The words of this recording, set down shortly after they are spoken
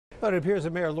But it appears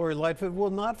that Mayor Lori Lightfoot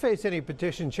will not face any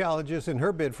petition challenges in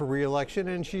her bid for re-election,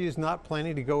 and she is not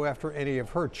planning to go after any of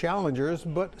her challengers.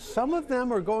 But some of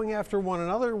them are going after one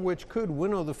another, which could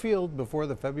winnow the field before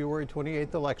the February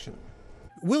 28th election.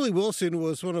 Willie Wilson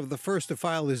was one of the first to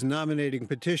file his nominating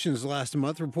petitions last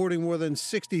month, reporting more than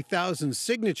 60,000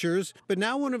 signatures. But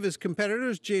now one of his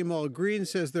competitors, Jamal Green,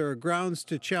 says there are grounds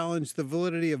to challenge the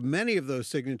validity of many of those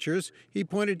signatures. He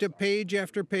pointed to page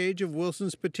after page of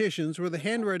Wilson's petitions where the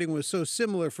handwriting was so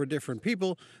similar for different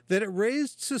people that it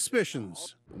raised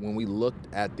suspicions. When we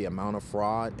looked at the amount of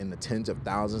fraud and the tens of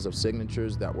thousands of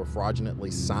signatures that were fraudulently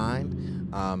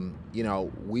signed,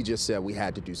 we just said we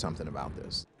had to do something about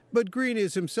this. But Green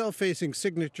is himself facing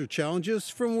signature challenges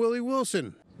from Willie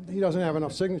Wilson. He doesn't have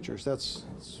enough signatures.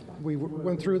 We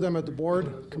went through them at the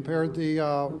board, compared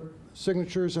the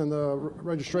signatures and the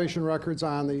registration records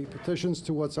on the petitions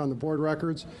to what's on the board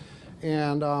records,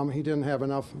 and he didn't have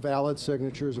enough valid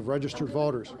signatures of registered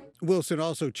voters. Wilson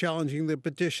also challenging the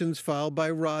petitions filed by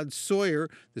Rod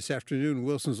Sawyer. This afternoon,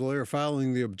 Wilson's lawyer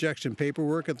filing the objection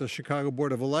paperwork at the Chicago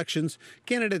Board of Elections.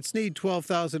 Candidates need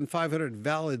 12,500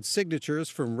 valid signatures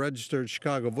from registered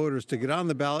Chicago voters to get on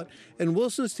the ballot, and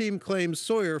Wilson's team claims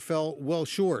Sawyer fell well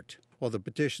short. While the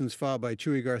petitions filed by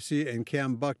Chuy Garcia and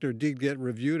Cam Buckner did get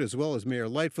reviewed, as well as Mayor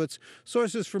Lightfoot's,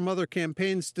 sources from other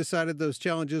campaigns decided those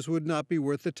challenges would not be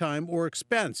worth the time or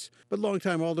expense. But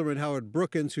longtime Alderman Howard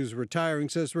Brookins, who's retiring,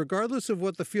 says regardless of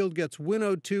what the field gets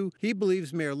winnowed to, he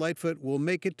believes Mayor Lightfoot will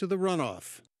make it to the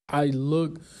runoff. I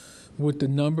look with the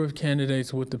number of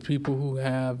candidates, with the people who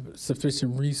have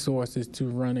sufficient resources to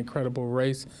run a credible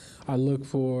race. I look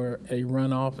for a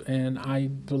runoff, and I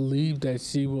believe that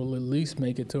she will at least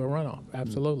make it to a runoff.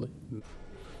 Absolutely.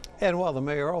 And while the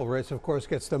mayoral race, of course,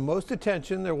 gets the most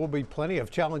attention, there will be plenty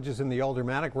of challenges in the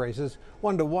aldermanic races.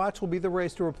 One to watch will be the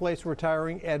race to replace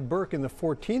retiring Ed Burke in the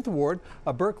 14th Ward.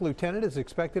 A Burke lieutenant is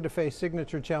expected to face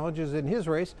signature challenges in his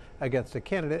race against a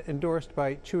candidate endorsed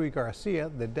by Chuy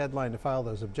Garcia. The deadline to file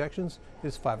those objections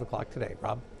is 5 o'clock today.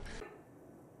 Rob?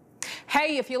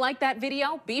 Hey, if you like that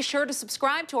video, be sure to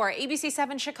subscribe to our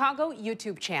ABC7 Chicago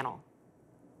YouTube channel.